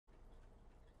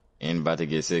Ain't about to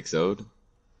get 6-0'd.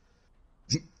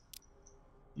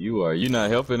 You are. You're not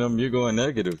helping them. You're going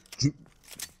negative.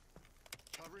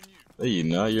 Hey, you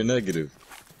know you're negative.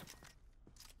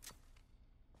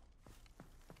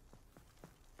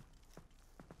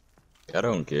 I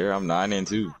don't care. I'm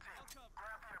 9-2.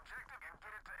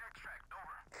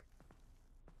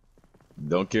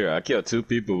 Don't care. I killed 2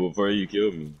 people before you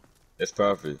killed me. That's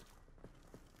profit.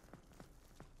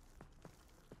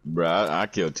 Bro, I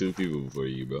killed 2 people before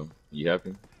you, bro. You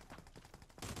happy?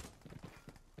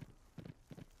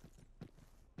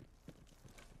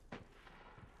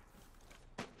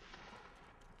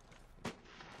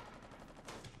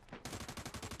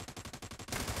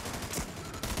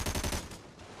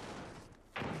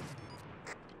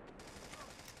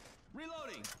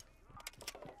 Reloading.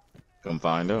 Come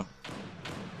find out.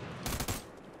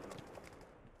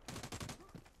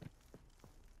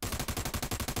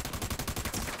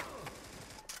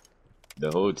 The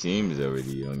whole team is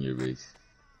already on your base.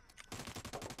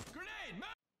 Grenade.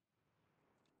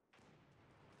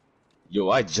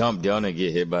 Yo, I jumped down and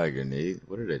get hit by a grenade.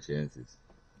 What are the chances?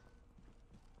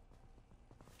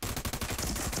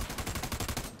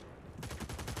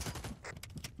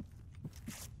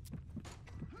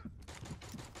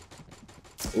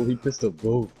 Oh, he pissed up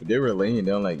both. They were laying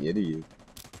down like idiots.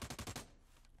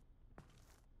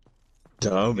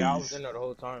 Dummies. Yeah, I was in there the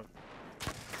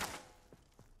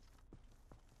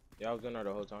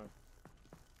whole time.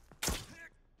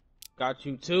 Got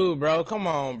you too, bro. Come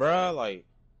on, bro. Like,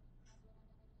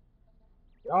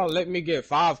 y'all let me get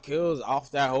 5 kills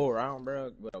off that whole round,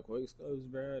 bro. With a quick scopes,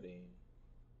 bro.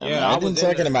 Yeah, I was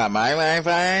talking in about my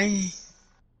Wi-Fi.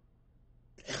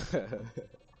 there.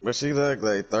 But she looked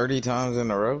like 30 times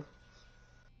in a row.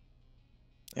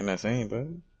 In that same, bro.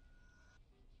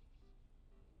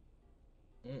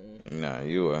 Nah,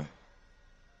 you are.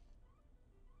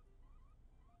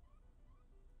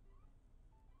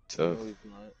 Tough. No, he's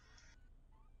not.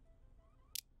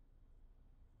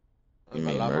 I You ain't gonna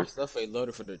mean lie, my Merc? stuff ain't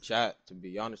loaded for the chat, to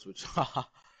be honest with you.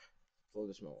 Full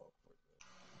of smoke.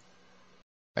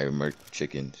 I Merc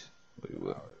chickens. Wait,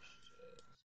 what?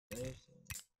 Oh, shit.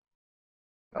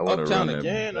 I want to Uptown run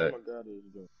again? that Oh back. my god, this is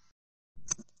good.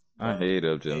 I hate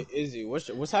Uptown. Hey, Izzy,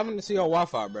 what's happening to see your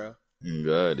Wi-Fi, bro?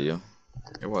 God, yo.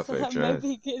 Your Wi-Fi trash.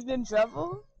 Maybe kids in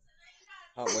trouble?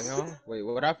 Oh, wait, huh? Wait,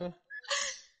 what happened?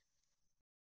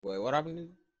 Wait, what happened?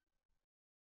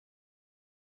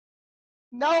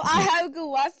 No, I have good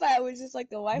Wi-Fi. It was just like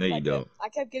the No, Wi-Fi you don't. I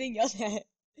kept getting yelled at.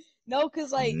 No,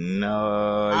 cause like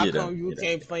No, How you come don't. you You don't.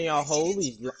 can't play on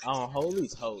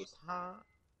Holy's host, huh?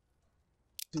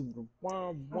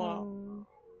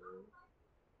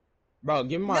 Bro,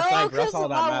 give me my no, sniper. That's cause all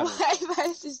that my matters. Wi-Fi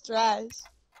is just trash.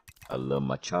 I love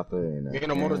my chopper and Me I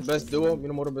and the motor's can't best stand duo. it. Me and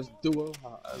the motor's best duo.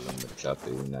 I love my chopper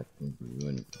and I think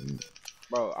you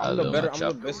Bro, I I'm the love my I'm the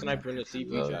chopper best and I sniper in the think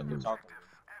you CP love chat. They're me. talking.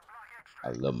 I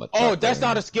love my Oh, chopper that's and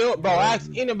not I a skill, think bro. you love Ask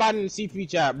me. anybody in the CP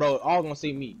chat, bro. All gonna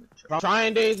say me.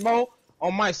 Trying days, bro.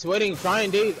 On my sweating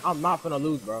trying days, I'm not finna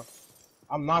lose, bro.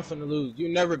 I'm not finna lose. You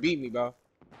never beat me, bro.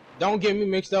 Don't get me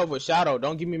mixed up with Shadow.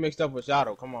 Don't get me mixed up with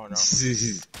Shadow. Come on, bro.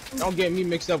 Don't get me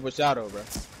mixed up with Shadow, bro.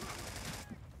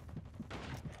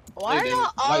 Why are Hey, y'all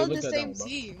all like, on the look at same them, bro.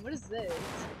 team? What is this?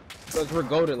 Because we're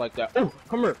goated like that. Oh,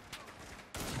 come here.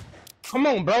 Come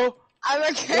on, bro. I'm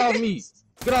a Get off me.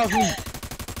 Get off me.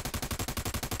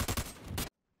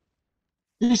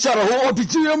 He shot a whole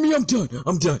RPG on me. I'm done.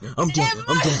 I'm done. I'm done.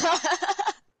 I'm done.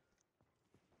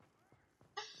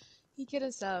 He could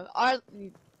have subbed.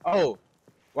 Oh,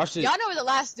 watch this. Y'all know where the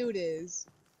last dude is.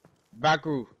 Back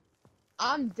roof.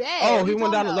 I'm dead. Oh, What he you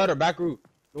went down talking the about? ladder. Back roof.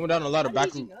 He went down the ladder. How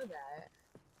Back did you roof. know that?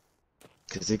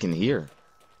 Cause they can hear.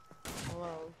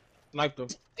 Hello. Sniped him.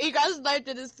 You guys sniped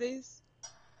in his face.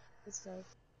 Good stuff.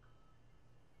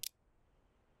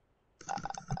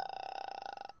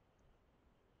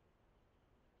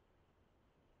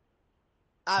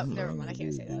 Never mind. I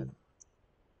can't say that.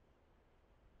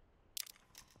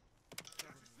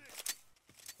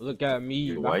 Look at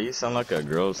me. Why you sound like a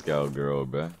Girl Scout girl,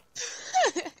 bruh?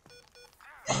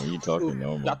 When you talking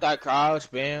normal. Got that crowd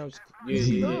spams. Yeah.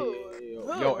 Who?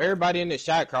 Yo, everybody in the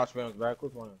chat crowd spams, bro.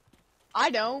 Quit playing. I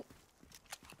don't.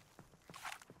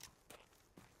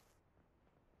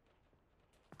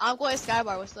 I'm going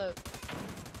Skybar. What's up?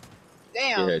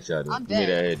 Damn. Get headshot. I'm Give me that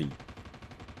dead. heady.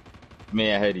 Give me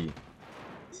that heady.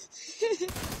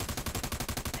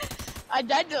 I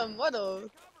died to a model.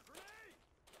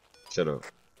 Shut up.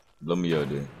 Blow me out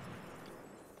there.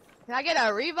 Can I get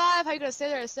a revive? How you gonna stay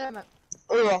there and set my...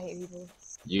 Oh, I hate people.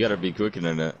 You gotta be quicker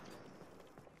than that.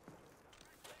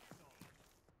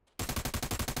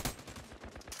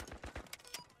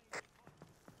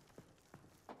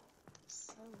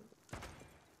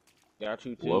 Got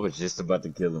you too. Well, I was just about to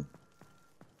kill him.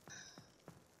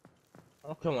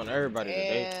 I'm killing everybody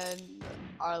today. And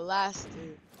our last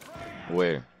dude.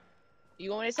 Where? You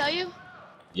want me to tell you?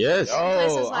 Yes. Yo, Same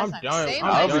place as last I'm time. done. Same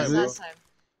I'm place done, as bro. last time.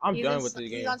 I'm He's done in- with this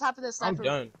game. He's on top of the I'm sniper.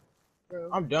 done. Bro.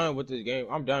 I'm done with this game.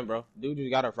 I'm done, bro. Dude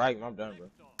just got a frag. I'm done, bro.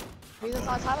 He's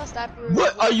on top of the sniper.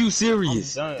 What? Are you I'm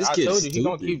serious? done. This I kid's told you he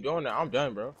gonna stupid. keep doing that. I'm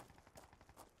done, bro.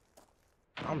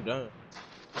 I'm done.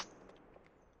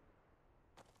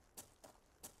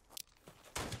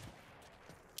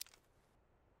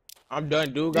 I'm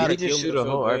done. Dude Did gotta he kill just me shoot to a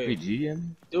feel whole good. RPG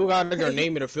in? Dude gotta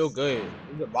name me to feel good.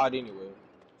 He's a bot anyway.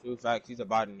 True facts. He's a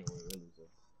bot anyway. Really. So.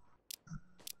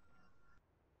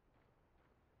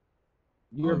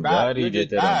 You're I'm bad. glad he You're did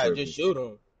just that on bad. purpose. Just shoot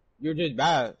him. You're just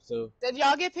bad. So Did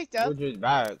y'all get picked up? you're just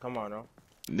bad. Come on, now.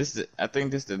 I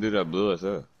think this the dude that blew us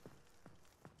up.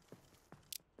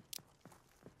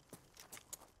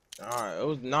 It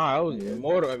was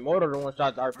Immortal. Immortal the one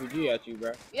shot the RPG at you,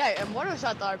 bro. Yeah, Immortal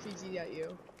shot the RPG at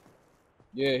you.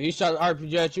 Yeah, he shot the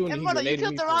RPG at you and Immortal, he you grenaded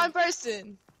killed me the for wrong it.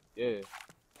 person. Yeah.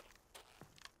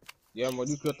 Yeah, man,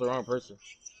 you killed the wrong person.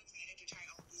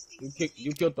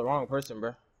 You killed the wrong person,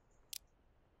 bro.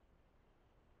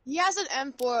 He has an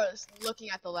M4 looking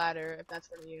at the ladder, if that's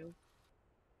for you.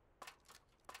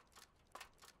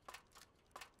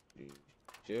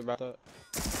 Shit about that.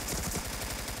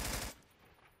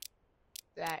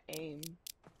 That aim.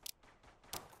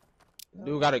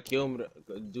 Dude gotta kill him.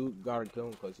 Dude gotta kill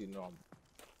him because he know I'm.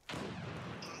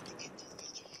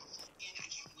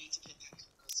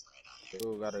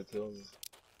 Dude gotta kill me.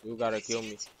 You gotta kill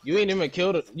me. You ain't even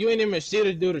killed it. You ain't even shit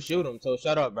to do to shoot him. So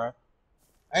shut up, bro.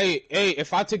 Hey,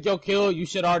 if I took your kill, you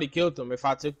should already killed him. If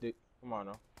I took it, come on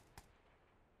now.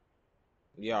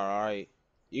 Yeah, all right.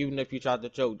 Even if you tried to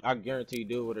choke, I guarantee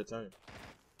dude would return.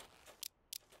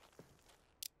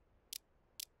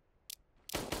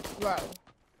 Bro.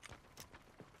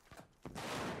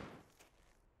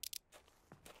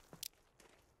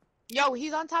 Yo,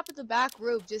 he's on top of the back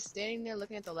roof, just standing there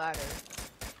looking at the ladder.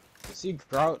 Is he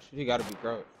crouched? He gotta be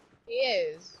crouched. He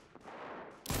is.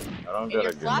 I don't And got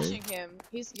you're a flashing grenade.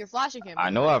 him. You're flashing him. I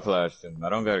know I flashed him. I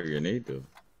don't got a grenade though.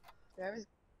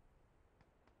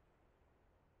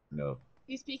 No.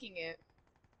 He's peeking it.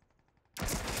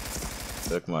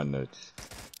 Suck my nuts.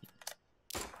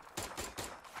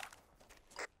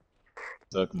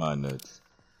 Suck my nuts.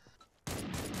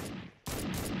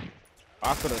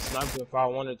 I could have sniped if I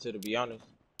wanted to be honest.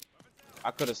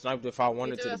 I could have sniped if I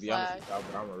wanted threw to a be honest, flash.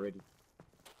 but I'm already.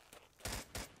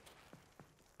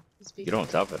 He's peeking Get on it.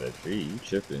 top of that tree. You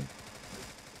tripping.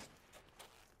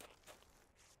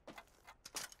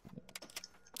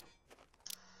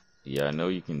 Yeah, I know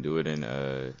you can do it in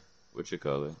what you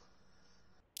call it?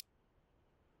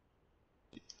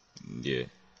 Yeah.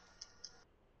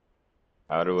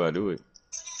 How do I do it?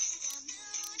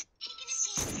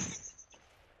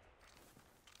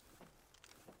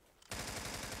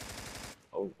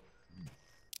 Oh.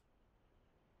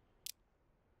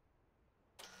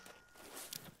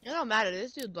 It don't matter,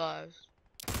 this dude lives.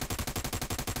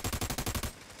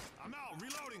 I'm out,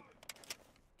 reloading.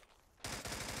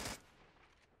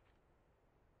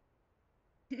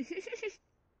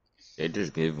 They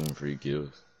just gave him free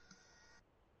kills.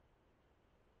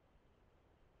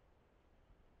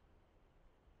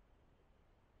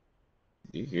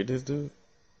 Do you hear this dude?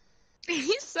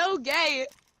 He's so gay.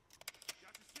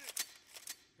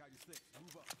 Got your six.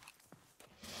 Move up.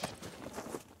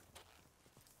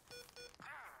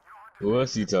 Who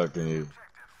else you talking to?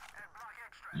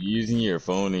 You using your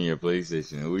phone and your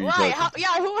PlayStation. Who are you Why? talking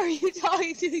Yeah, who are you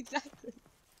talking to exactly?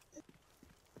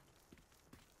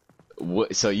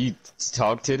 What? So you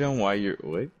talk to them while you're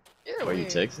what? You're Why you weird.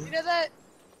 texting? You know that?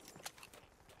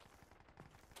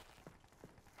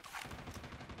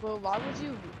 Well, why would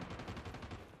you?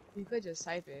 You could just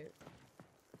type it.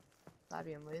 Stop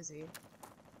being lazy.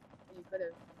 You could have.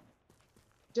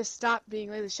 Just stop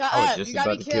being lazy. Shut I was up! just You got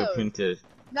about me to kill killed. Princess.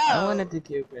 No. I wanted to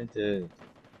kill Princess.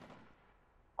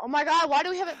 Oh my God! Why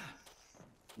do we have it?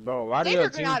 Bro, why do Save your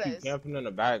your team keep granadas. camping in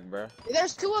the back, bro?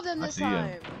 There's two of them I this see 'em.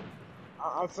 time.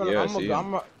 I'm finna, Yeah, I see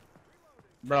him.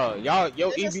 Bro, y'all,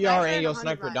 your There's a EBR sniper and and your a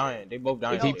sniper hunter dying. They both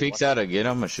dying. If he No. picks out again,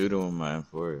 I'm gonna shoot him with my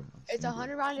M4. It's a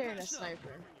 100 rounder and a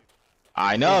sniper.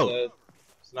 I He's know. dead.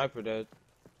 Sniper dead.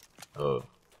 Oh.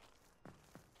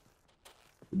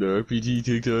 The RPG,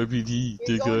 take the RPG,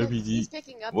 take the RPG. He's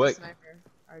picking up What? the sniper.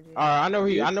 RG.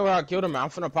 Alright, I know where I killed him at. I'm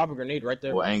finna pop a grenade right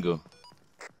there. What angle?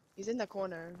 He's in the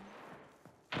corner.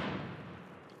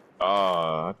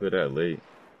 Oh, I put that late.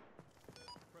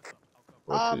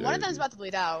 One of them's about to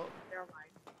bleed out. Never mind.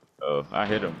 Oh, I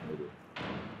hit him.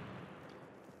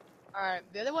 Alright,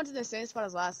 the other one's in the same spot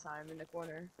as last time, in the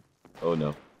corner. Oh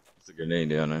no. It's a grenade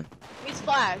down there. He's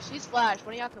flash. He's flash.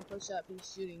 One of y'all can push up.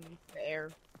 He's shooting the air.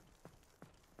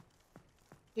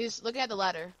 He's looking at the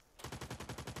ladder.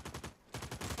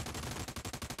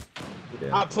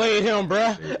 Yeah. I played him,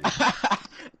 bruh.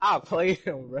 I played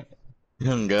him, bruh.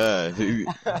 Oh God.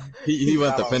 He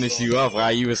went to finish you off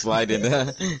while you were sliding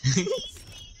down.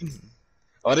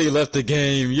 Oh, they left the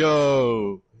game,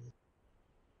 yo.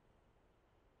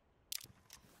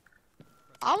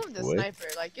 I'm with the What? sniper.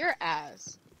 Like, your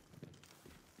ass.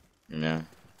 Yeah.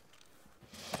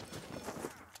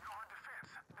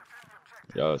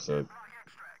 Y'all suck.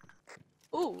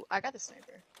 Ooh, I got the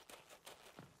sniper.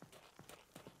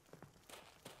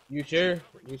 You sure?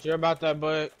 You sure about that,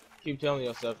 bud? Keep telling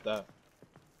yourself that.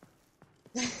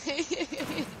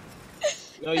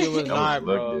 No, you was That not,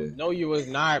 was bro. lucky. No, you was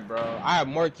not, bro. I have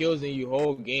more kills than you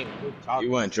whole game. Quit talking.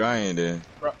 You weren't trying then.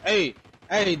 Bro, hey,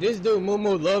 this dude Moo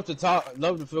love to talk,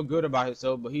 love to feel good about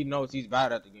himself, but he knows he's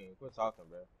bad at the game. Quit talking,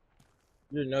 bro.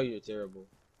 You know you're terrible.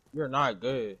 You're not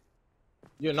good.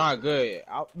 You're not good,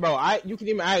 you can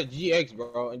even add GX,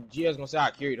 bro, and GX gonna say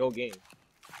I carried the whole game.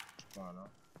 Come on, no.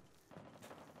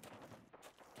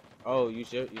 Oh, you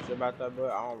sure about that, bro?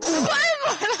 I don't recall.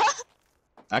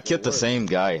 I killed the Lord. same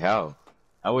guy. How?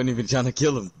 I wasn't even trying to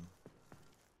kill him.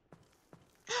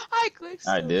 I quick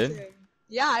I scoped did? him.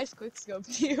 Yeah, I quick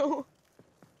scoped you.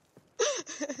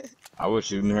 I was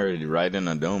shooting her right in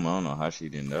the dome. I don't know how she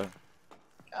didn't die.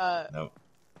 No.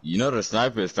 You know the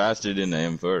sniper is faster than the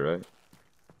M4, right?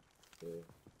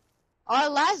 Our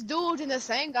last dude in the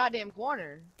same goddamn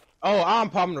corner. Oh, I'm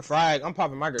popping the frag. I'm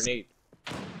popping my grenade.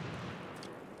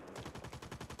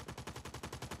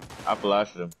 I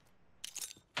flashed him.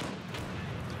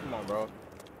 Come on, bro.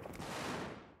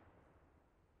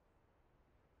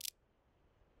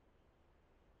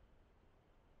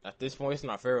 At this point, it's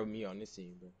not fair with me on this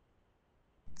team, bro.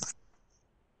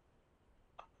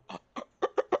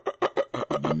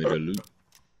 Give me the loot.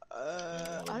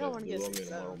 I don't want to get Press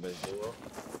 6 up, I'll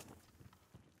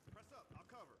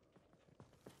cover.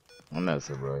 I'm not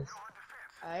surprised.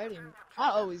 I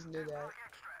always knew that.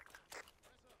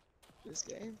 This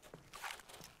game.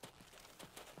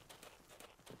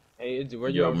 Hey, Izzy, where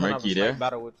Yo, you at? We're gonna have a Murky snipe there?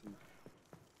 battle with you.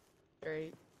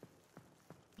 Great.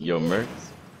 Yo, Merc.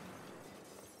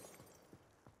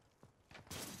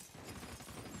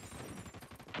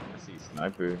 I see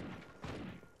sniper.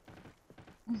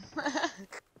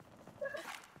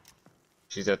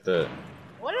 She's at the.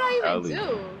 What did I even Alley.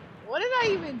 do? What did I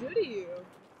even do to you?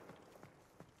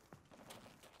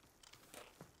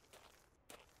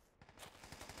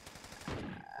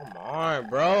 Come on,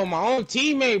 bro. My own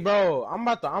teammate, bro. I'm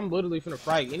literally finna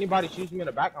frag. Anybody shoots me in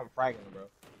the back, I'm fragging, bro.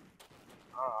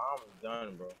 I'm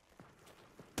done, bro.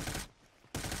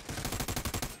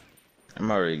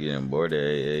 I'm already getting bored of AA.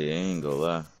 I ain't gonna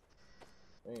lie.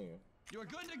 Damn. You're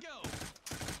good to go.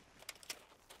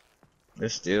 They're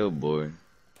still bored.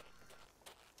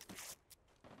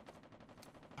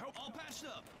 All patched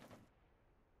up.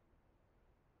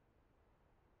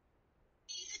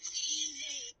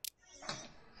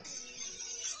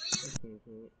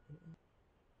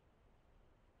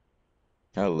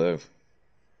 I left.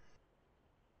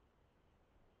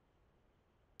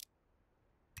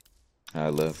 I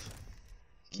left. Bro,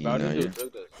 Keen out this here. dude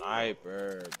took the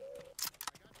sniper,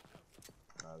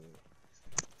 bro.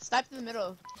 Snipe in the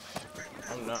middle.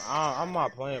 I'm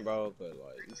not playing, bro, cause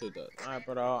like you took the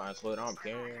sniper out and slowed down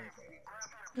carrying.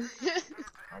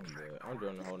 I'm good. I'm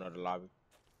doing a whole nother lobby.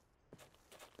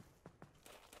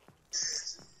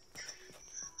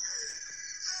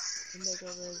 Take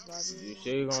over his body. You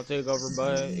sure you gonna take over,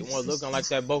 bud? It wasn't looking like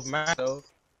that both match though.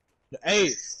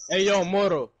 Hey, yo,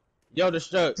 Mortal. Yo,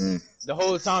 Destruct. Mm. The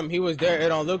whole time he was there, it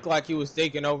don't look like he was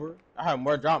taking over. I had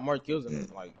more kills than him,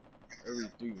 like every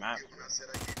 3 maps.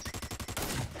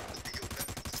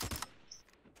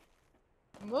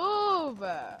 Move!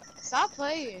 Stop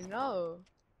playing, no.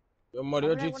 Yo, Mortal,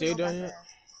 Why would I wanna GTA go down back here?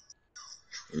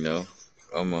 there? You know,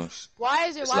 almost. Why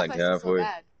is your It's Wi-Fi like still so halfway.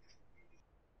 bad?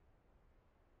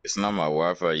 It's not my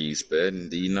Wi-Fi you sped.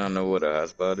 Do you not know what a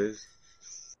hotspot is?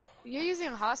 You're using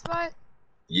a hotspot?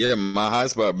 Yeah, my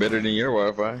hotspot better than your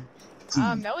Wi-Fi.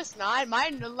 No, it's not.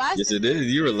 Mine last. Yes, it is.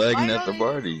 You were lagging Mine at the only-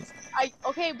 party.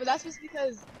 Okay, but that's just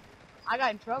because I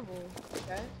got in trouble.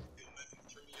 Okay.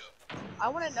 I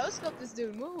want to no scope this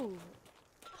dude. Move.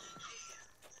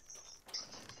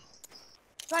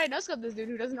 Try to no scope this dude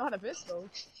who doesn't know how to pistol.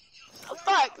 Oh,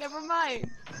 fuck. Never mind.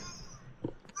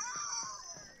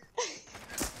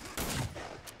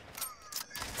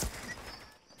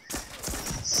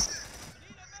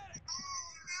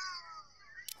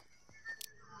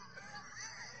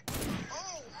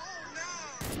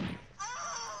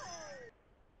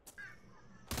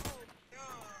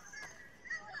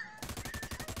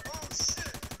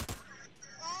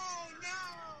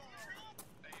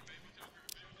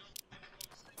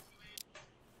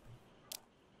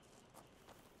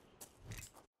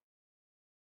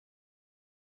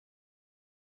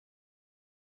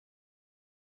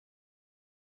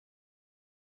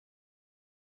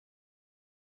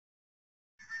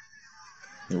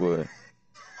 What?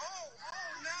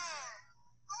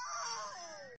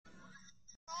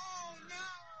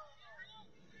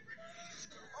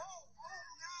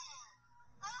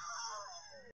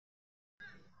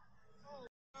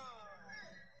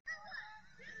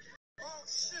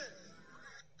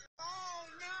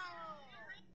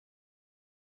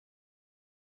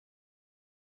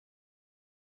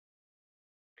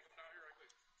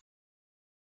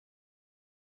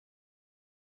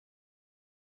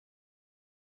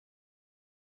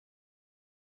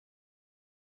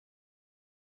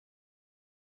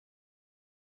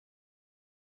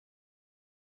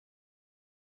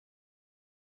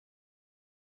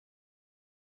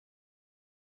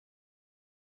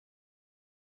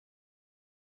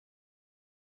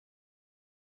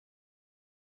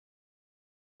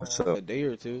 What's up? A day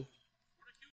or two.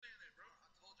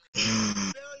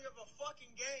 Failure of a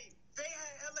fucking game. They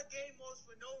had hella game modes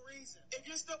for no reason. If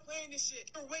you're still playing this shit,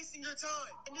 you're wasting your time.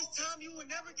 And this time you will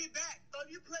never get back. So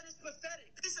you play this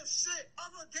pathetic piece of shit of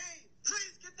a game.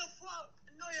 Please get the fuck.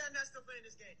 No, you're not still playing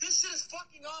this game. This shit is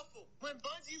fucking awful. When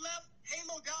Bungie left,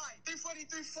 Halo died.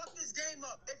 343 fucked this game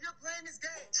up. If you're playing this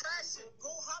game, trash it. Go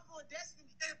hop on Destiny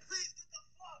and please get the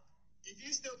fuck. If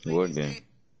you still playing this game.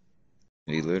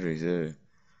 He literally said.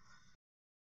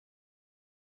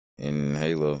 In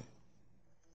Halo.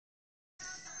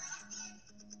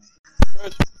 Yeah.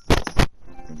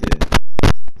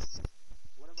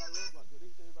 What about Roblox? What do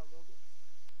you say about Roblox?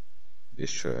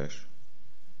 It's trash.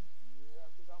 Yeah,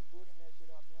 because I'm booting that shit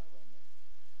offline right now.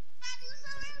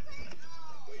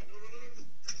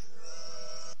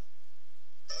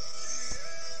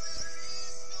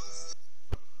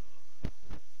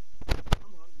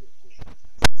 I'm hungry as shit.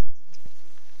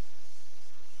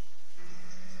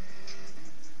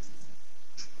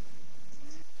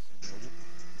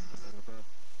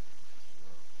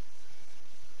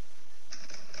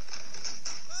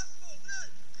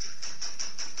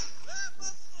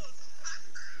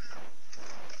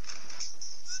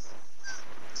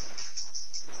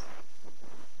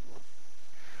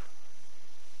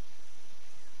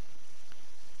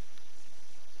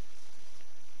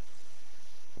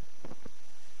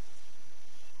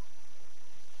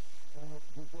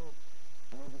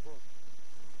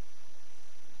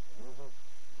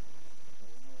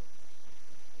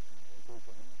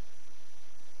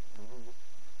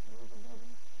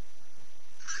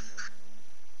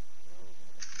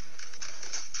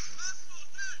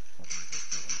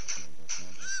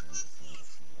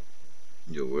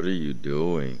 Yo, what are you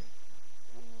doing?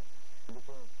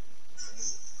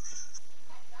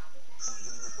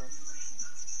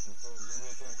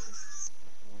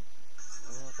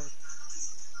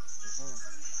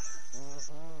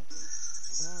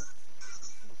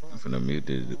 I'm finna mute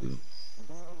this dude.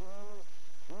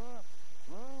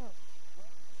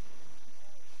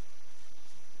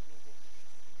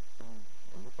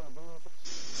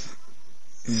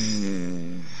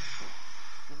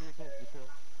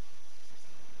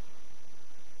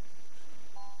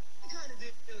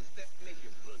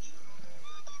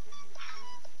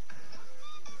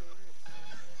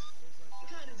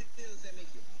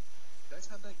 Guys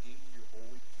have that game where you're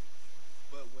always,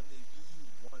 but when they beat you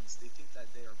once, they think that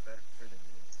they are better than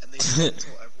you, and they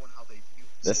tell everyone how they feel.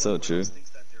 That's so true. Thinks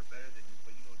that they're better than you,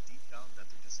 but you know deep down that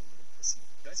they're just a little pussy.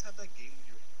 You guys have that game when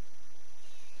you're.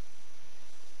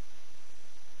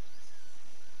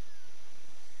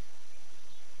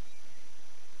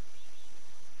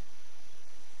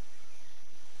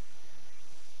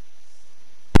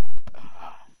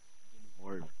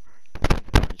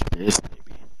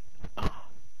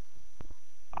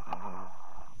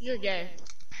 You're gay.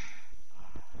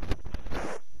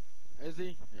 Is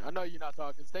he? I know you're not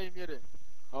talking. Stay muted.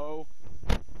 Oh.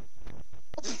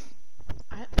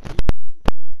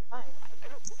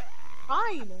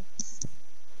 Fine.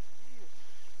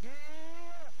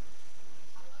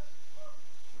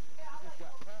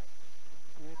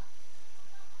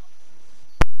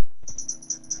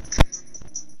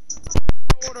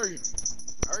 How old are you?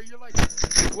 Are you like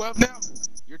 12 now?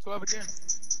 You're 12 again?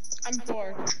 I'm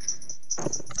 4.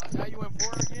 Now you in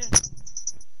 4 again?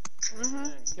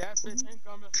 Catfish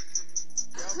incoming.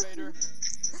 Jailbaiter.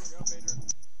 Jailbaiter.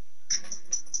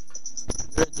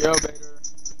 Good jailbaiter.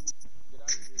 Get out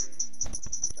of here.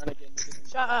 Trying to get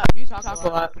niggas. Shut up. You talk a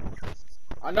lot.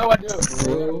 I know I do. You got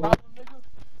a problem, nigga?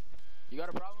 You got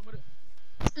a problem with it?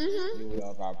 You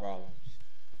all got problems.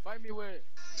 Fight me with it.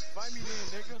 Fight me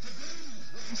then, nigga.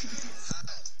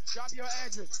 Drop your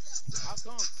address. I'll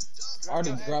come. I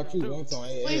already dropped you once on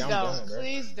AA. Please I'm don't. done, bro.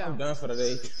 Please don't. I'm done for the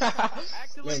day.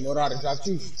 Actually, Man, what I dropped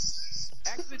you?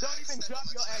 Actually, don't even drop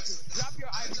your address. Drop your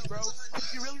ID, bro.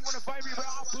 If you really want to fight me, bro,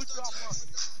 I'll boot you offline.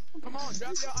 Come on,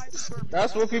 drop your ID for me.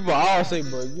 That's what people always say,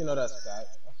 bro. You know that's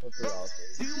fact. That's what they all say.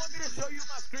 Do you want me to show you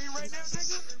my screen right now,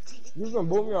 nigga? You can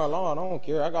boot me online. I don't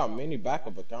care. I got many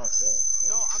backup accounts,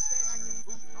 No, I'm saying I can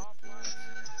boot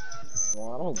offline. bro.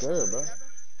 Well, I don't care, bro.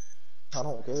 I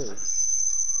don't care.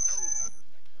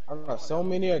 I got so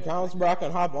many accounts, bro. I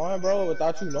can hop on, bro,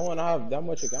 without you knowing I have that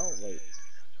much accounts. Like,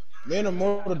 me and the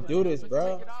more to do this,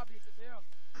 bro. Make it obvious as hell.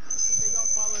 They all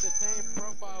follow the same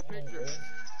profile picture.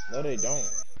 No, they don't. And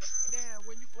then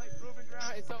when you play Proving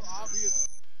Ground, it's so obvious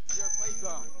your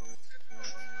playstyle.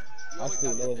 I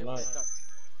still know it's not.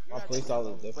 My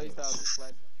playstyle is different.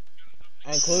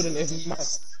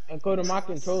 Including my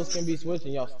controls can be switched,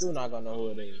 and y'all still not gonna know who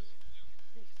it is.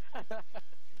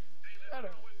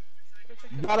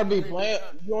 You gotta be playing.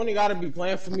 You only gotta be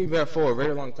playing for me for a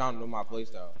very long time to know my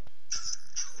playstyle.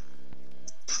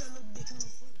 Hey,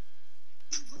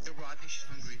 bro, I think she's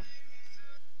hungry.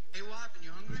 Hey, what happened?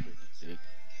 You hungry?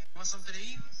 Want something to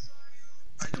eat?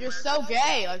 You're so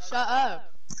gay. Like, shut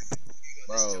up.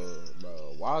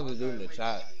 Bro, why is it doing the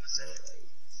chat?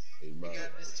 Hey, bro.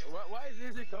 Why is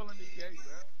this calling me gay, bro?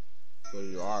 Cause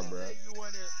you are, bro. You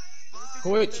wanna...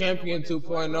 Quit Champion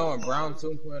 2.0 and Brown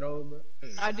 2.0, bro.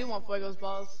 I do want Fuego's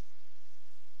balls.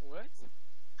 What?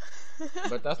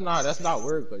 But that's not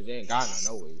weird because you ain't got none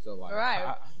no way. So like,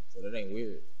 Right. So that ain't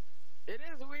weird. It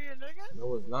is weird, nigga.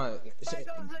 No, it's not.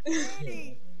 Fuego's a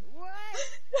daddy. What?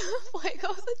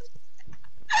 Fuego's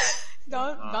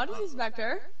don't disrespect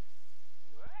her.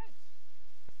 What?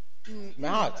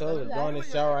 Man, I'll tell her to join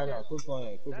this show right now. Quit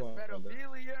playing. That's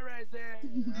pedophilia right there.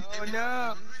 Oh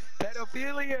no.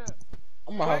 Pedophilia.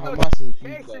 I'm gonna have Fuego's my shit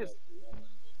cases. keep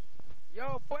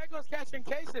Yo, Fuego's catching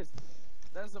cases.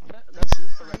 That's correct.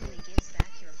 Finally gives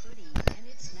back your hoodie, and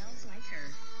it smells like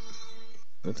her.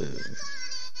 What the?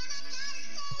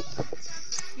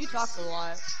 You talk a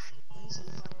lot.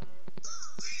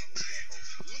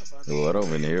 Well, I don't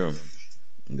even hear him.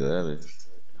 Gladly.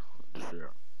 Sure.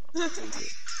 Sure.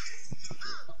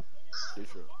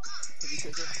 Can you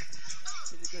kick her?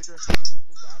 Can you kick her? I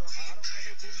don't want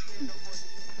her being no more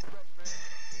disrespect, man.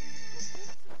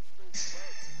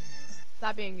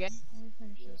 Stop being gay.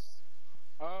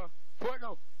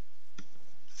 Fuego.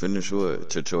 Finish what?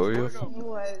 Tutorial?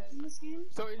 What?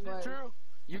 So is it true?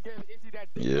 You gave Izzy that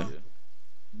dick? Yeah.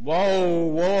 Whoa,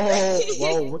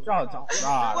 what y'all talking?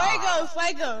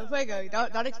 Fuego.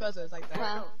 Don't expose us like that.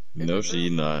 Well, No, she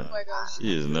not. Fuego.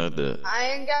 She is not that. I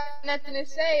ain't got nothing to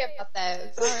say about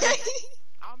that. Sorry.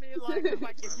 I mean,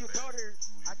 like if you told her,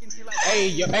 I can see like.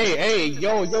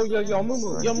 Yo,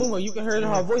 Mumu, you can hear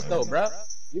her voice though, bruh.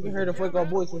 You can hear the Fuego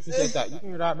voice when she says that. You can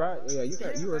hear that, bruh. Yeah, you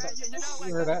heard that.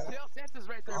 You heard that.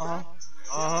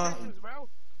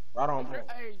 Right on, bro.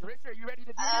 Hey, Richard, you ready to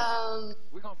do this?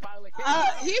 We're gonna file a case.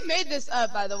 He made this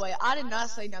up, by the way. I did not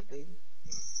say nothing.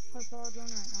 What's all done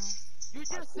right now? You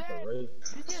just said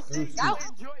you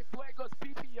enjoy Fuego's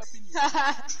pee-pee up in you.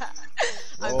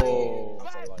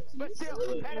 But still, a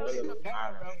pedo is a pedo,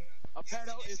 bro. A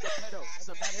pedo is a pedo. It's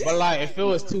a pedo. But like, if it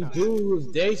was two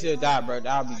dudes, they should die, bro.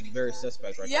 That would be very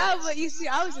suspect, right Yeah, but you see,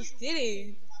 I was just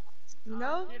kidding. You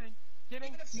know?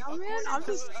 Kidding. No, man, I'm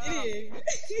just kidding.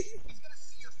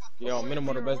 Yo,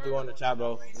 Minimal the best duo on the chat,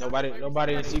 bro. Nobody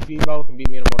in CP, bro, can beat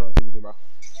Minimal on 2v2, bro.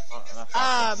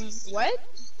 What?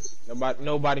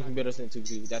 Nobody can beat us in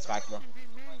 2v2. That's facts, bro.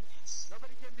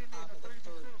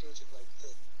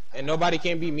 And nobody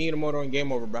can beat me in the motor in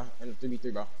game over, bro. In the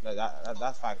 3v3, bro.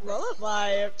 That's facts, bro. Well, look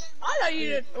like I thought you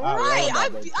did. Right, I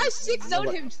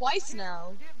 6-0'd him twice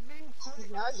now.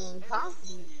 Y'all getting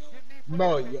confident.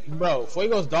 Bro,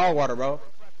 Fuego's dog water, bro.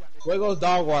 Fuego's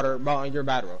dog water, bro, and you're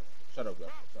bad, bro. Shut up, bro.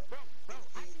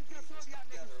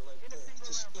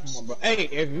 Come on, bro. Hey,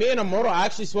 if me and Immortal are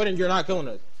actually sweating, you're not killing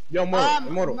us. Yo,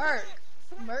 Immortal. Merc.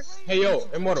 Hey, yo,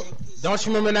 Immortal. Don't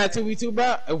you remember that 2v2,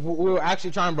 bro? If we were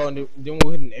actually trying, bro, and then we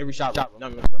were hitting every shot. Bro.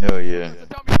 Hell yeah.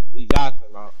 Exactly,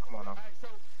 bro. Come on now.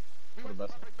 For the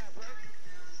best.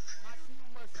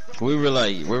 We were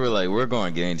like, we're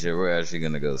going game chat. We're actually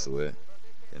gonna go sweat,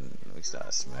 and we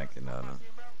started smacking on them.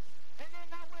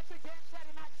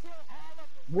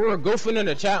 We were goofing in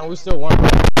the chat and we still won.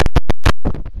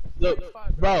 Look,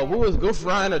 bro, we was goofing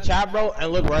around in the chat, bro,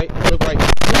 and look right. You have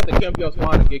to camp your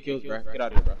spawn and get kills, bro. Get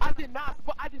out of here, bro. I did not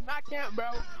camp, bro.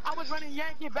 I was running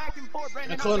Yankee back and forth,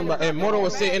 Brandon. I told him, bro, and Mortal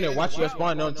was sitting there watching your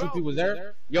spawn, knowing 2 people was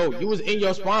there. Yo, you was in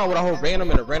your spawn with a whole random,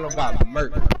 and a random got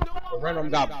murked. A random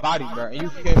got bodied, bro, and you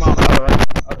came out the other side,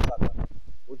 bro.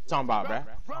 What you talking about, bro?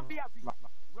 Run VIP. Run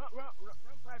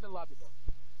private lobby, bro.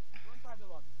 Run private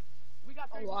lobby. We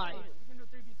got 3v3. We can do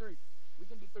 3v3. We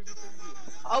can do 3v3 here.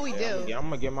 Oh, we do. I'm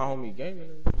gonna get my homie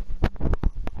gaming.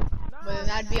 But then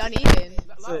that'd be uneven.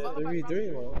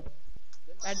 3v3, man.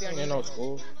 That'd be Ain't uneven. no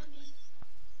school.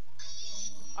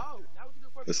 Oh, now we can do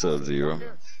 4v4. What's up, Zero?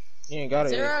 He ain't got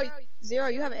it yet. Zero,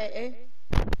 you have AA. Zero,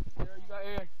 you got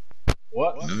A.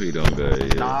 What? No, he don't got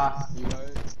it. Nah. You got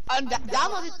it.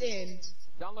 Download it then.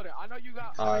 Download it. I know you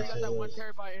got, that 1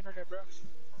 terabyte internet, bro.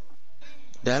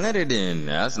 Download it then.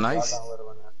 That's nice.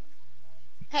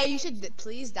 Hey, you should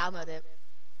please download it.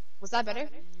 Was that better?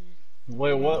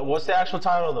 Wait, what's the actual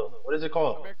title though? What is it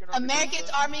called? Americans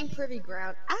Arming Privy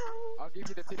Ground. Ow. I'll give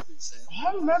you the tipsy.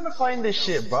 I remember playing this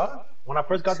shit, bro. When I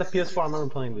first got the PS4, I remember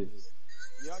playing this.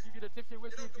 Yeah, I'll give you the tipsy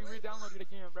with you if you re-download it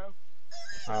again, bro.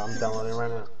 Alright, I'm downloading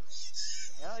right now.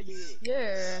 Hell yeah.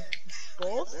 Yeah.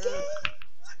 Bullshit.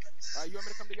 You want me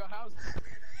to come to your house?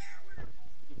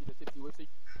 Give you the tipsy with you.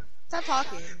 Stop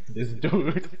talking. This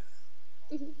dude.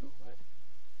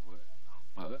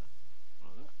 What?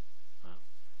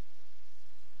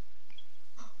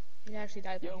 He actually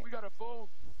died. Yo, we got a full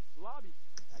lobby.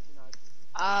 Actually,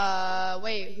 not.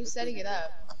 Wait, who's setting it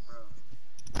up?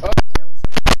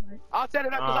 I'll set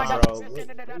it up because I got bro.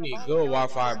 We need good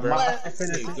Wi-Fi, bro. We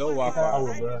need good Wi-Fi. My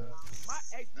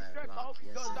HD always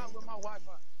goes out with my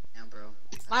Wi-Fi. Damn, bro.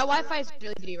 My Wi-Fi is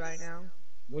really good right now.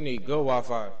 We need good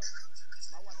Wi-Fi.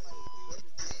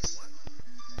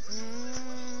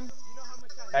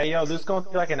 Hey, yo, this is gonna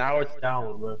take like an hour to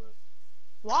download, bro.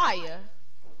 Why?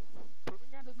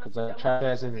 Cause I tried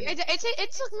as in it.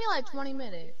 It took me like 20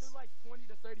 minutes. Like 20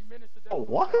 to 30 minutes to Oh,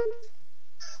 what?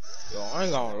 Yo, I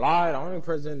ain't gonna lie. The only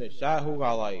person in the shot who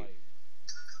got like,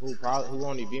 who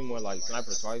only beat more like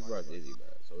Sniper twice, bro, is Izzy, bro.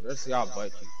 So the rest of y'all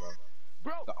butt cheeks, bro.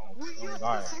 Bro,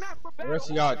 The rest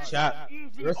of y'all chat.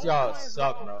 The rest of y'all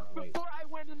suck, bro. Like, before I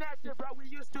went in that shit, bro, we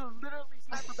used to literally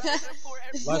sniper battle for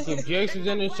every like if GX was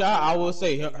in the shot, I will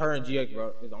say her and GX,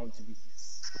 bro, is the only two people.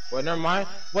 Wait, never mind.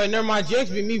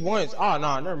 GX beat me once. Oh,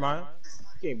 nah, never mind.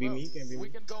 You can't beat me. You can't beat me. We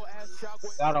can go ask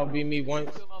Shockwave. That don't beat me once.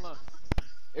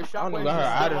 If I don't Shockwave got her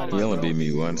out of He it. only beat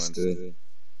me once, too.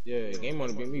 Yeah, game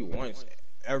only beat me once.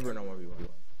 Ever no one beat me.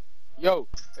 Yo,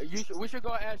 we should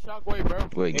go ask Shockwave, bro.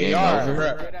 Wait, Hey, game y'all, over?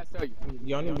 bro. What I tell you?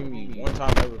 You only beat me one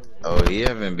time ever. Oh, he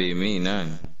haven't beat me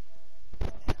none.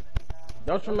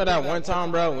 Don't you remember that one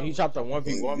time, bro, when he chopped a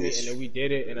 1v1 me and then we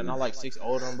did it and then I like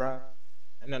 6-0'd him, bro?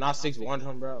 And then I 6-1'd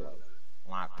him, bro? Like,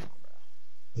 come on, bro.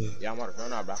 Yeah, I'm on the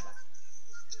phone now, bro.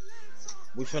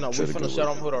 We finna shut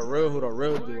him who the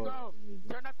real dude.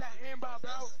 Turn up that inbound,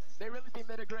 bro. They really think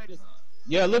they're the greatest.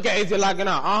 Yeah, look at AJ locking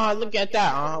out. Look at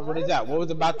that. What is that? What was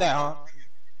about that, huh?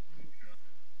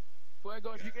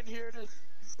 Fuego, if you can hear this,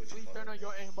 please turn on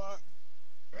your aimbot.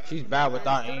 She's bad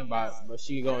without aimbot, but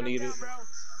she gonna need it.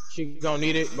 She gonna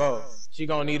need it, bro. She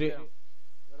gonna need it.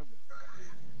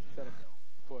 Shut up,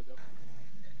 Fuego.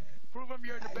 Prove him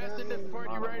you're the best in this party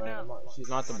right now. She's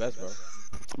not the best, bro.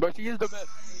 But she is the best.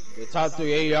 The top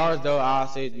 3 ARs, though, I'll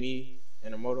say it's me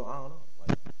and the moto. I don't know.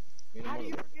 Like, me and How do you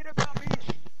Moto. forget about me?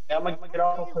 Yeah, I'm gonna get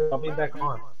off. I'll be back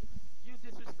on. You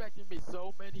disrespected me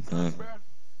so many times, bro.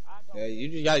 Yeah,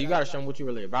 you gotta show them what you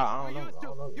really about. I don't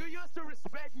know. You used to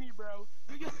respect me, bro.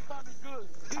 You used to call me good.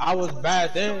 I was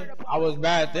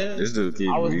bad then. This dude keep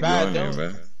I was going bad there,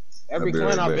 then. man. Every I'll be clan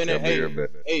right I've back. been in, I'll be right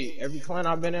back. hey, every clan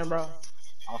I've been in, bro.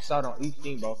 I'll start on each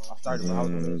team, bro. I started when I was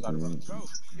on the side, bro. Bro,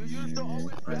 you used to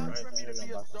always vouch for me to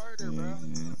be a starter, bro.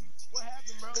 What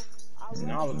happened, bro? I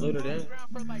was little then. around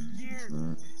for like years,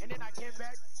 and then I came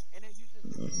back, and then you just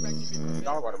disrespected me.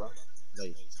 Talk about it, bro.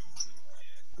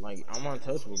 Like, I'm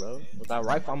untouchable, bro. With that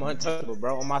rifle, I'm untouchable,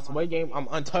 bro. On my sway game, I'm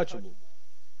untouchable.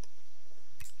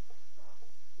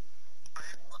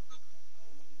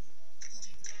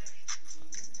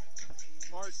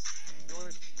 Mark,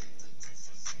 George,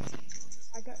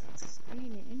 I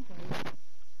need an invite.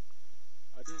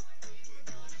 I did.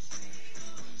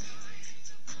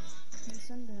 Can you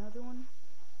send another one?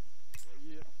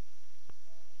 Yeah.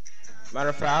 Matter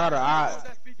of fact,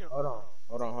 hold on.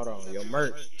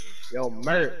 Yo,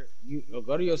 Mert, you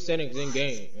go to your settings in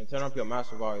game and turn up your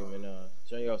master volume and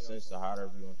turn your sense to however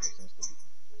you want your sense to be.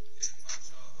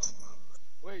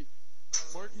 Wait,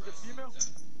 Mark, he's a female?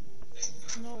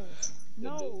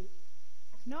 No.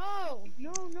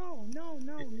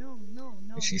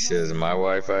 She says my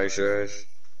Wi-Fi trash.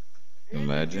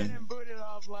 Imagine.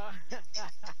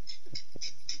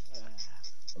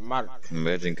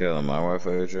 Imagine calling my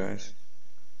Wi-Fi trash.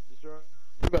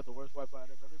 You got the worst Wi-Fi out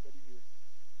of everybody here.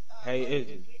 Hey,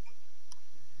 Izzy.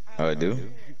 Oh, I do?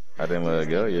 I didn't let it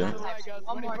go, yeah.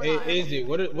 Hey, Izzy,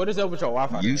 what is up with your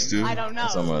Wi-Fi? Used to. I don't know.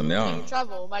 Someone I'm now. in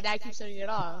trouble. My dad keeps turning it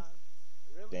off.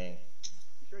 Dang. You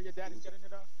sure your dad is getting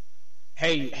it off?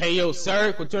 Hey, yo,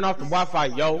 sir, could turn off the Wi-Fi,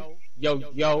 yo. Yo, is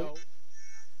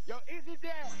it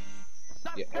there?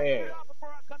 Stop cutting Hey. it off before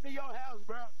I come to your house,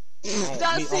 bro.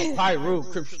 On Pie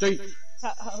Roof, Crip Street.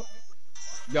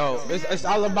 Yo, it's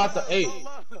all about the hey,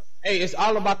 it's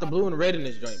all about the blue and red in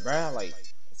this joint, bruh. Like,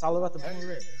 it's all about the blue and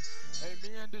red. Hey, me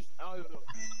and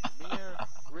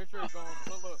Richard gonna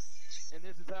pull up in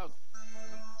this house.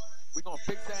 We gonna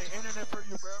fix that internet for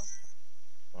you,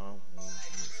 bro.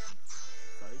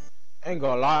 Ain't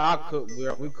gonna lie,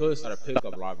 we could start a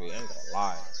pickup lobby. Ain't gonna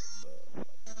lie.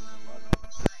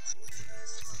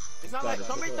 It's not like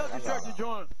somebody tells Richard to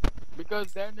join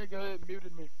because that nigga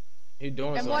muted me. He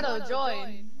doing something. Immortal,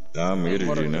 join. I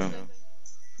muted you now.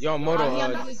 Yo,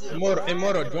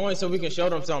 Immortal, join so we can show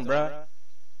them something, bruh.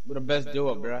 We're the best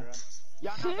duo, bruh.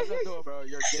 Y'all not the best duo, bro.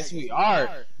 You're Yes, we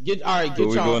are. Get Who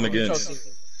we going against?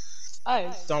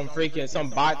 Some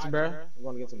bots, bruh. We're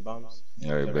gonna get some bums.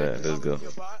 Alright, bad. Let's go.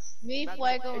 Me,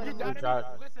 Fuego, and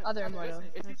other Immortal.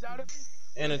 If you die to me,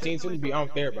 And the team two would be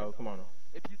unfair, bro. Come on.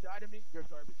 if you die to me, you're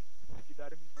garbage. If you die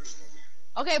to me, you're garbage.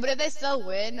 Okay, but if they still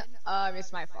win,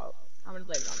 it's my fault. I'm gonna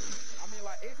blame it on me. I mean,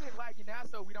 like, it's it lagging out,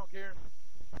 so we don't care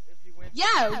if you win.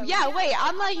 Yeah, wait,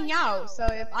 I'm lagging out, so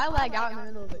if I lag out in the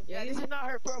middle of the Yeah, this game. is not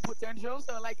her full potential,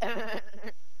 so like.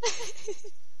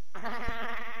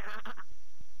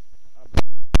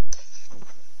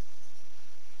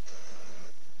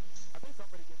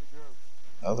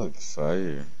 I look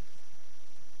fire.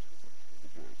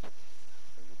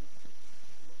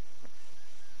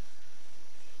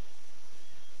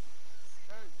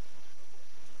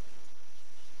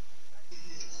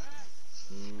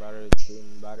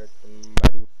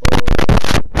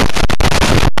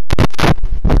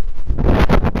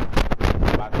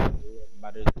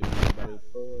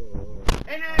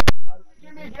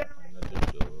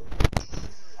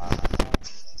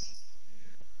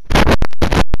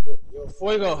 Yo,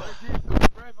 Fuego.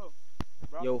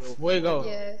 Yo, Fuego.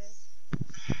 Yes.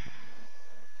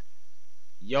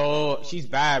 Yo, she's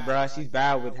bad, bruh. She's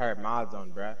bad with her mods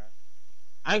on, bruh.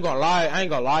 I ain't gonna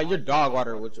lie. Your dog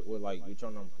water with like you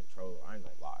trying to control. I ain't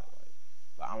gonna lie.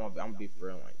 Like I'm gonna be for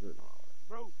real. Like you're not.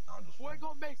 Bro,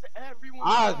 Fuego makes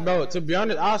everyone. Bro, to be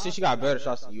honest, honestly, she got better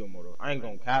shots than you, Immortal. I ain't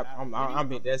gonna cap. I'm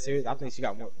being dead serious. I think she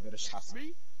got more better shots.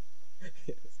 Me?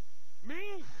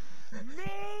 Me?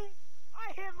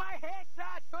 I hit my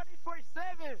headshot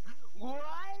 24/7. What?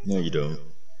 No, you don't.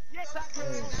 Yes, I do.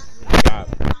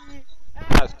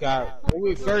 That's cap. When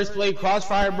we first played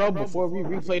Crossfire, bro, before we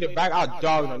replayed it back, I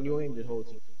dogged on you and this whole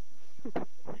team.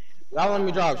 Y'all let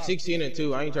me drop 16 and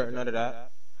 2. I ain't turning none of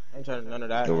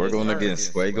that. So we're going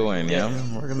against Fuego and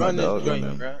him. We're gonna dog on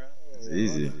them. It's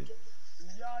easy.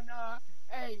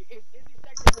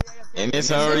 And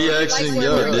it's our reaction,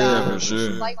 yo, yeah, for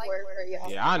sure.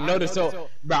 Yeah, I noticed so,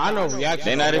 bro. I know reaction.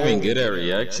 They not even good at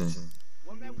reaction.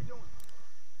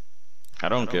 I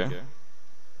don't care.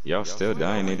 Y'all still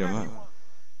dying, need them out.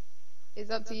 It's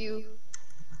up to you.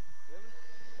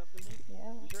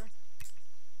 Yeah.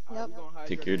 Yep.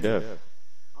 Pick your death.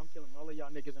 I'm killing all of y'all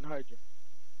niggas in Hydra.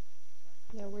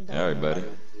 Yeah, we're done. Alright, buddy.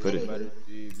 Put it.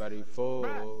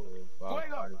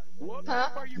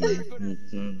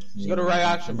 Just go to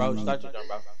reaction, bro. Start your jump,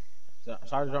 bro.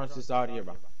 Start your jump to out here,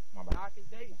 bro. My bad.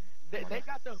 They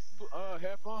got the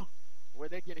headphone where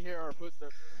they can hear our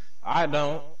footsteps. I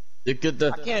don't. You get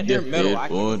the. I can't hear metal. I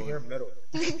can't hear metal.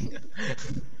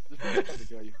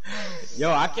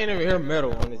 Yo, I can't even hear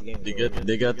metal on this game.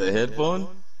 They got the headphone.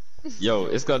 Yo,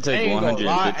 it's gonna take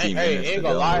 115 minutes. Ain't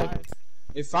gonna lie.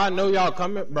 If I know y'all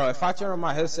coming, bro, if I turn on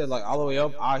my headset like all the way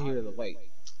up, I'll hear the like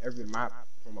every map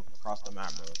from across the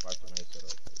map, bro. If I turn my headset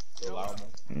up, so loud.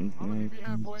 I'm gonna be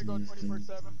behind Fuego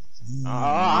 24/7.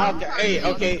 Okay.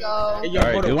 Hey, yo,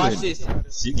 Alright, do watch it.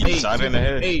 this. She get shot in the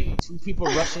head. Hey, 2 people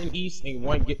rushing east and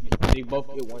they both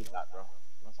get 1 shot, bro.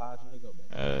 That's how it's gonna go,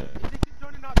 man.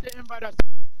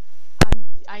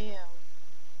 I am.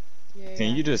 Yeah.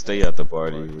 Can you just stay at the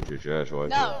party with your trash watch?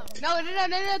 No.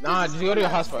 Nah, just go to your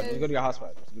hotspot.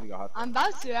 I'm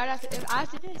about to.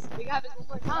 After this, we got this one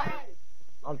more time.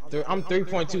 I'm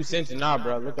 3.2 cents now,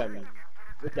 bro. Look at me.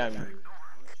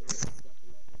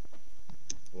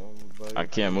 I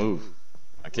can't move.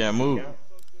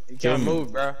 You can't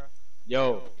move, bro.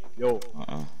 Yo.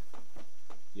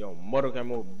 Yo, Mortal can't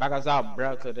move. Back us out,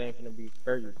 bro, cause they ain't finna be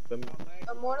fair. You feel me?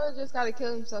 Immortal just gotta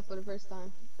kill himself for the first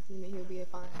time, and then he'll be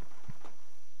fine.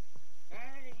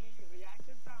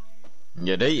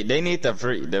 Yeah, they need the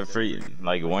free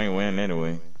like win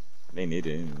anyway. They need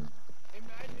it anyway.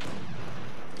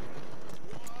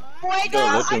 Fuego,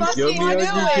 let them kill me,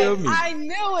 RG, kill me. I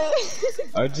knew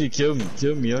it. RG, kill me,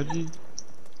 RG.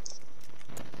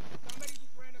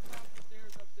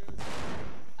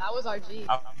 was RG.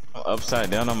 I'm upside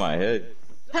down on my head.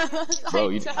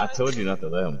 Bro, I told you not to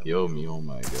let him kill me. Oh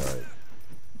my god.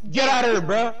 Get out of here,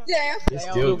 bro. Yeah. He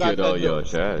still killed all your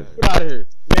trash. Get out of here.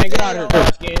 Man, get out of here,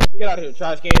 trash cans. Get out of here,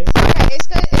 trash cans. Okay, it's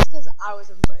cause I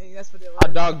wasn't playing. That's what it was. I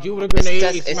dogged you with a grenade,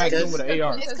 he smacked him with an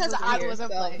AR. It's cause I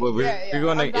wasn't playing. Wait, we're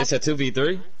going to, it's a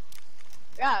 2v3?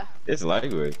 Yeah. It's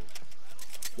lightweight.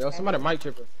 Yo, somebody mic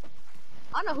tripping.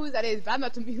 I don't know who that is, but I'm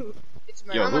not to mute. It's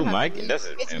Merc. Yo, who Mike? That's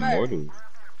Immortal.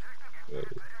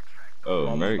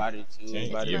 Oh, Merc.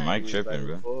 Your mic tripping,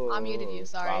 bro. I muted you,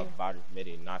 sorry.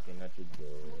 Knocking at your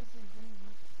door.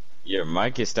 Your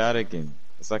mic is static and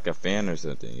it's like a fan or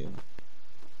something. Yeah.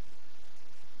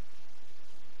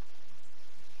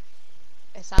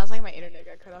 It sounds like my internet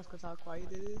got cut off because how quiet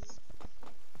it is.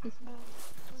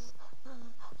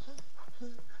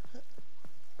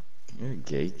 You're a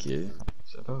gay kid.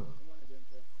 Shut up.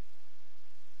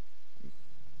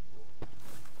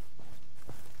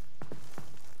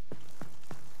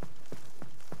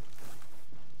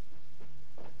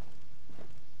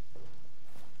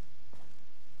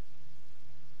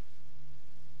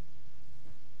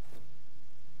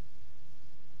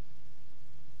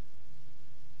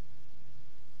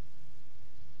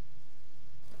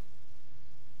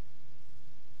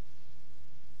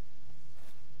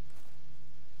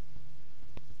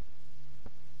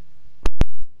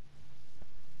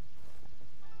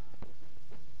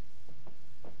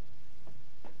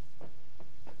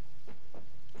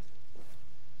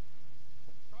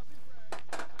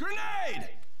 Grenade!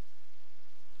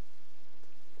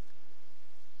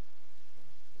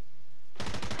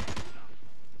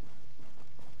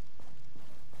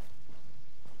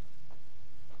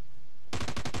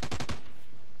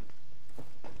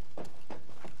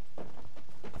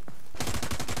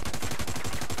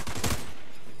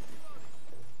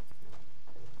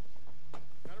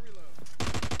 Gotta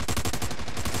reload.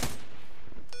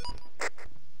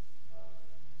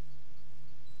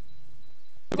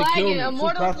 Lagging,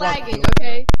 Immortal's lagging,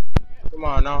 okay? Come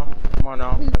on now. Come on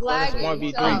now. He's lagging.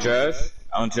 On trash?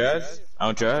 On trash?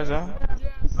 On trash, huh?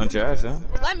 On trash, huh?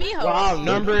 Let me host. Bro, I'm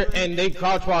numbered and they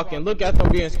crouch walking. Look at them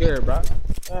being scared, bro.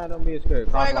 Yeah, don't be scared.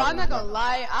 Oh my god, I'm not gonna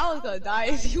lie. I was gonna die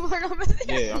if you weren't over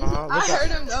there. Yeah, I heard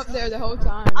him up there the whole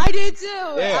time. I did too.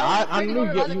 Yeah, I knew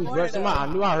you was rushing out. I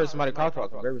knew I heard somebody crouch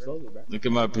walking very slowly, bro. Look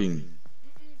at my ping.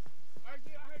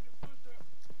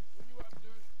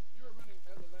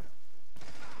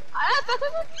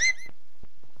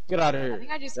 Get out of here. I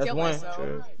think I just That's killed one.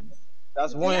 myself.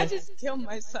 That's I one. just killed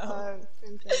myself.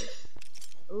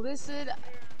 Listen,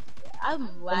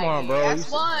 I'm lagging. Come on, bro. That's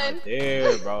one.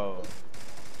 There, bro.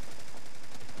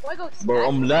 Bro,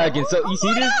 I'm lagging. So you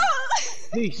see this?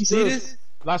 You see this?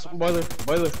 Last boiler.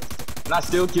 And I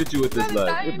still killed you with this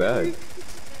lag. You're bad.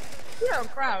 You're a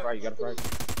crowd. Right, you gotta frag.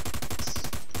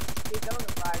 You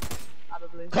don't frag,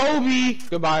 probably. Kobe!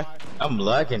 Goodbye. I'm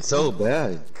lagging so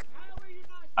bad.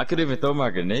 I could even throw my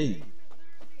grenade.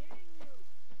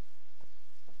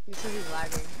 You said he's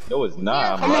lagging. No, it's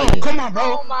not. Come I'm on, lagging. come on, bro.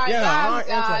 Oh my yeah,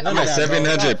 God. I'm at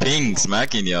 700 ping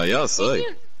smacking y'all. Y'all suck.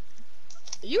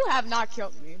 You have not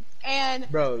killed me. And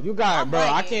bro, you got bro.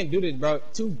 I can't do this, bro.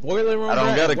 2 boiler rooms. I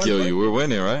don't gotta kill you. We're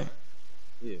winning, right?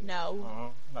 Yeah.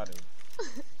 No. Not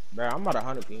even. Bro, I'm about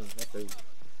 100 pings. That's crazy.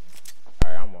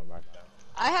 Alright, I'm on back down.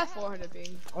 I have 400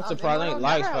 ping. I'm surprised I ain't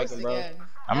live spiking, bro.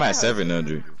 I'm at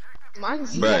 700.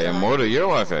 Mine's Bro, Immortal, your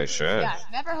Wi-Fi is trash. Yeah,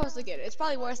 never host again. It's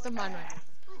probably worse than mine right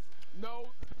now. No,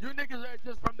 you niggas are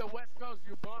just from the West Coast,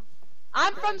 you bums.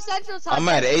 I'm from Central Time. I'm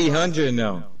at 800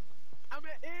 now. I'm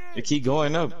at East. It keep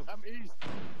going up. I'm East.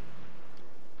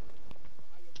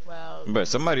 Well, But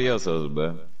somebody else hosts,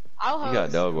 bro. I'll host. You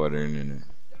got dog water in there.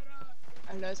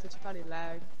 I know, but you probably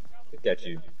lag. Look at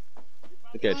you.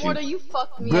 Look at What you. are you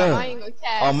fucked me Bruh. up? I ain't gonna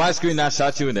catch. On my screen, I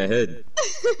shot you in the head.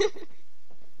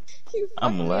 You fucked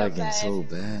I'm me up lagging bad. so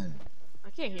bad. I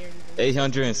can't hear anything.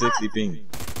 860 ping.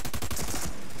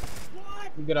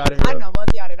 You get out of here. I know, both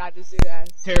y'all did not just do that.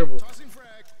 Terrible.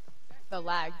 The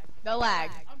lag. The lag.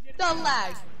 The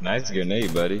lag. Nice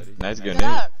grenade, buddy. Nice Shut grenade.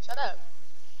 up. Shut up.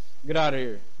 Get out of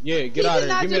here. Yeah, get He out did of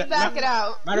not here. Give me just that. back it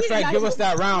out. Matter of He did fact, not give us just-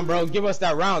 that round, bro. Give us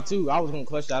that round too. I was gonna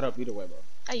clutch that up either way, bro.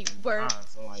 Hey, you were.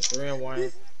 So like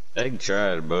 3-1. They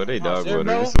tried, bro. They dog Shit, water.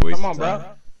 bro. It's a waste Come on, of bro. time.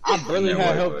 I barely Yeah, had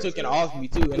white help boy taken shit. off me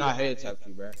too, and I head tapped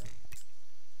you, bro.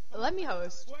 Let me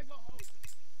host.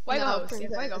 Why go host? Yeah,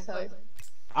 why go play?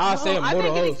 I'll say I'm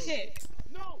Immortal making host. it shit.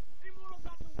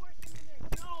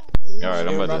 Alright,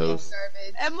 I'm about to host.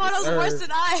 Immortal's Sir. worse than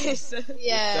ice.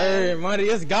 Yeah. Hey, money,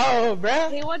 let's go, bro.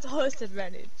 He wants host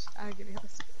advantage. I give you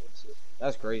host advantage.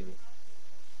 That's crazy.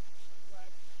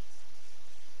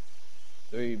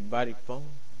 Everybody phone.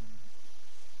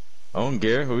 I don't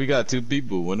care. We got 2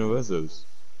 people. One of us.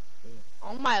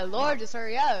 Oh my lord, just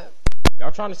hurry up.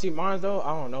 Y'all trying to see mine though?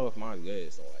 I don't know if mine's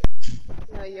good. So like.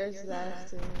 No, yours is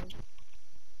ass too.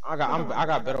 I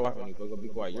got better weapons. Go be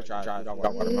quiet. You're trying.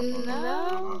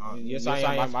 No. Yes,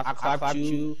 I am. I clapped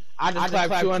you. I just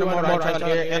clapped you on the motor right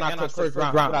here, and I took first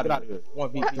round.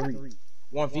 1v3.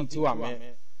 1v2 out, man.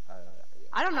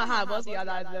 I don't know how both of y'all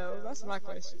died though. That's my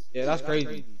question. Yeah, that's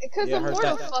crazy. Because the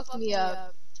mortal fucked me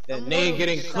up. The nade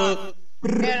getting cooked.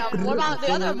 And what about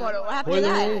the other mortal? What happened to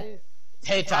that?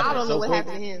 Head top. I don't know what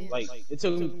happened to him. Like it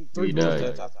took me 3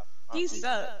 bullets. He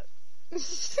sucked.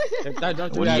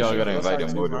 When y'all gotta invite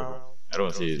him more though? I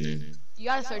don't see his name. You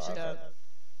gotta search it up.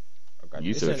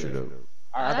 You search it up.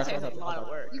 That takes a lot of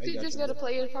work. You could just go to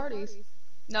player parties.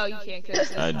 No, you can't.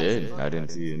 Cause I did. I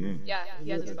didn't see his name. Yeah, he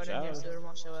has his phone in here, so it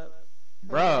won't show up.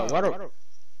 Bro, what?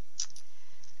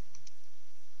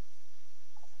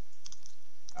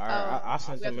 Alright, I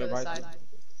sent some invites.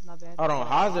 Hold on,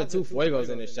 how's there 2 fuegos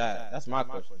in this chat? That's my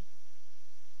question.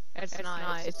 It's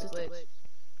not. It's a glitch.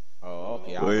 Oh,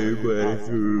 okay. Way back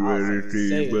to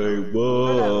anything, baby.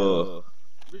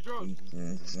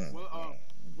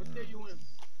 What day you in?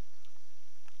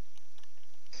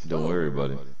 Don't worry about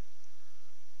it.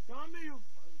 Tell me, you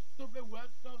stupid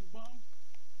West Coast bum.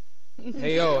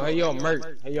 Hey yo,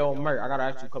 Merc. Hey yo, Merc. I gotta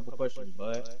ask you a couple questions,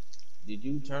 bud. Did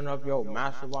you turn up your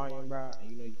master volume, bro?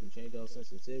 And you know you can change those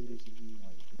sensitivities if you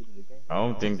like do the game. I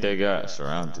don't think they got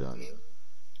surround sound.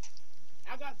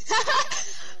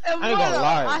 I ain't gonna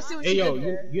lie. Hey yo,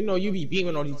 you know you be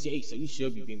beaming on GTA, so you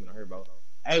should be beaming on her, bro.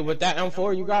 Hey, with that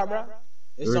M4 you got, bro,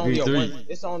 it's only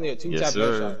a 2-tap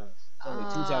headshot.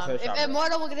 If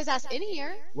Immortal will get his ass in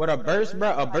here. What a burst,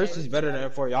 bro? A burst is better than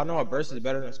M4. Y'all know a burst is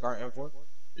better than Scar M4.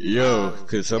 Yo,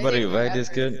 could somebody invite this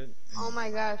kid? Oh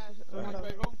my gosh.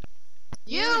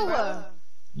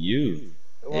 You.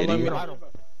 Eddie.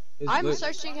 I'm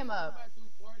searching him up.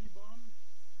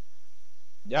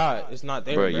 Yeah, it's not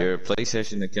there. Bro, your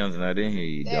PlayStation account's not in here,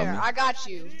 you there, dummy. I got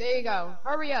you. There you go.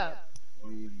 Hurry up.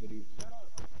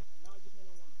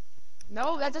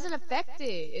 No, that doesn't affect it.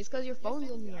 It's because your phone's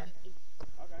in here.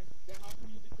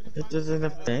 It doesn't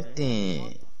affect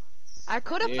it. I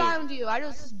could have found you. I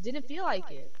just didn't feel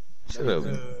like it. Shut up.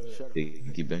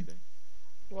 Keep back.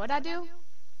 What'd I do?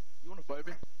 You wanna fight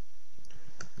me?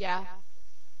 Yeah.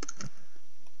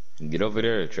 Get over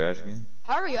there, trash can.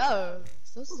 Hurry up.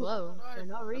 So slow for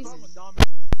no reason.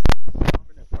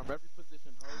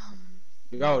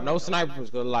 Yo, no snipers,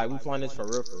 good. Like we playing this for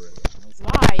real.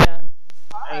 Why?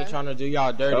 I ain't trying to do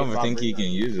y'all dirty. I don't think he can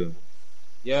use them.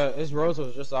 Yeah, it's Rose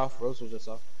was just off. Oh,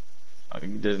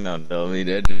 you just not tell me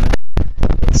that.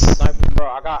 Sniper, bro,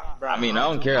 I got. Bro, I mean, I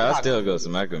don't care. I still go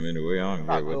smack him anyway. I don't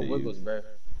care what they use.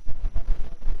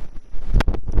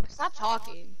 Stop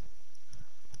talking.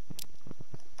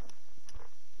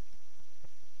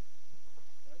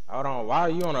 Hold on, why are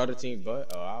you on the other team, bud?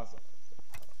 Oh, I was.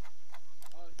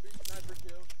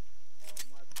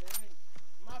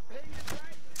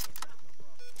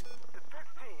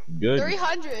 Good.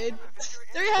 300.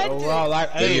 Yo, we're all like,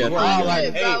 hey, we're all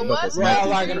like,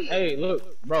 hey,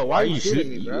 look, bro, why are you shooting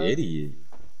me, bro? You idiot.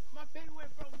 What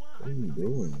are you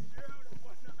doing?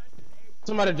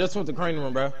 Somebody just went to crane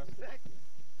room, bro.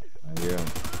 Yeah.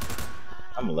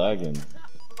 I'm lagging.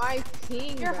 My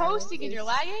ping. You're hosting and you're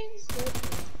lagging?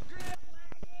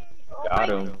 Got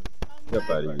him. Get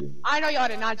out of here. I know y'all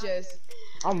did not just.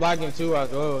 I'm lagging too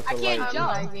as well. So I can't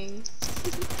jump.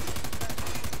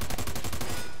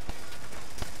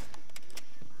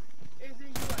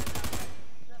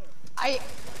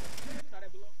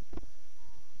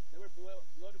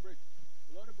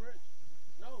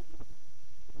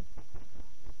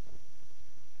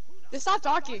 Just stop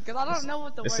talking, because I don't know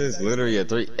what the word is. This is literally a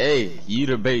 3. Hey, you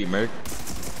the bait, Merc.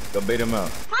 Go bait him out.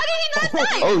 How did he not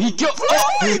die? Oh, he killed.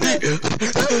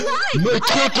 Merc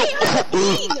killed him.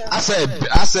 I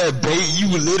said bait. You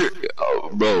literally.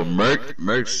 Oh, bro,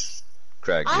 Merc's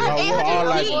cracked. I have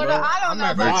 800 people. I don't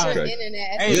know about your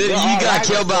internet. Hey, you got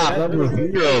killed by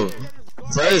bro.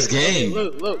 First game.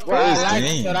 Look, we're all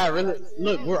lagging.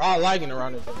 Look, we're all lagging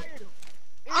around this.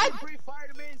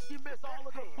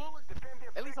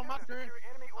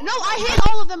 No, I hit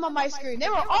all of them on my screen. They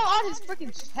were all on his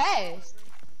freaking chest.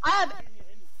 I have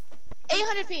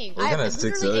 800 ping. We're gonna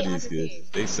stick to these kids.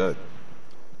 They suck.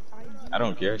 I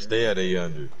don't care. Stay at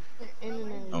 800.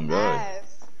 Oh God.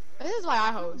 This is why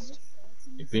I host.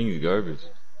 Your ping is garbage.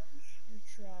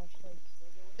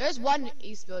 There's one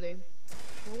east building.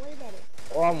 Don't worry about it.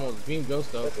 Oh, almost beam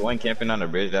ghost though. The one camping on the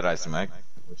bridge that I smacked,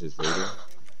 which is Fago.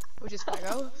 Which is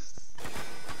Fago.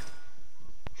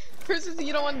 Person,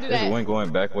 you don't want to do There's that. one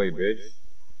going back way, bitch.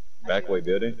 Backway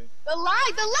building. The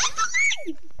lag, the lag, the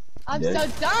lag! I'm Yeah. so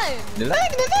done. The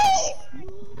lag, the lag!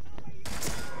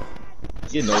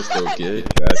 You no scope, kid.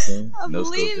 Bashing. I'm No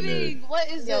scope in there. leaving. What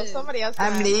is Yo, this? somebody else.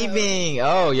 I'm leaving.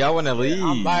 Oh, y'all wanna leave?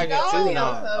 I'm lagging too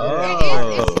now.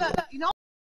 Oh. It's the, you know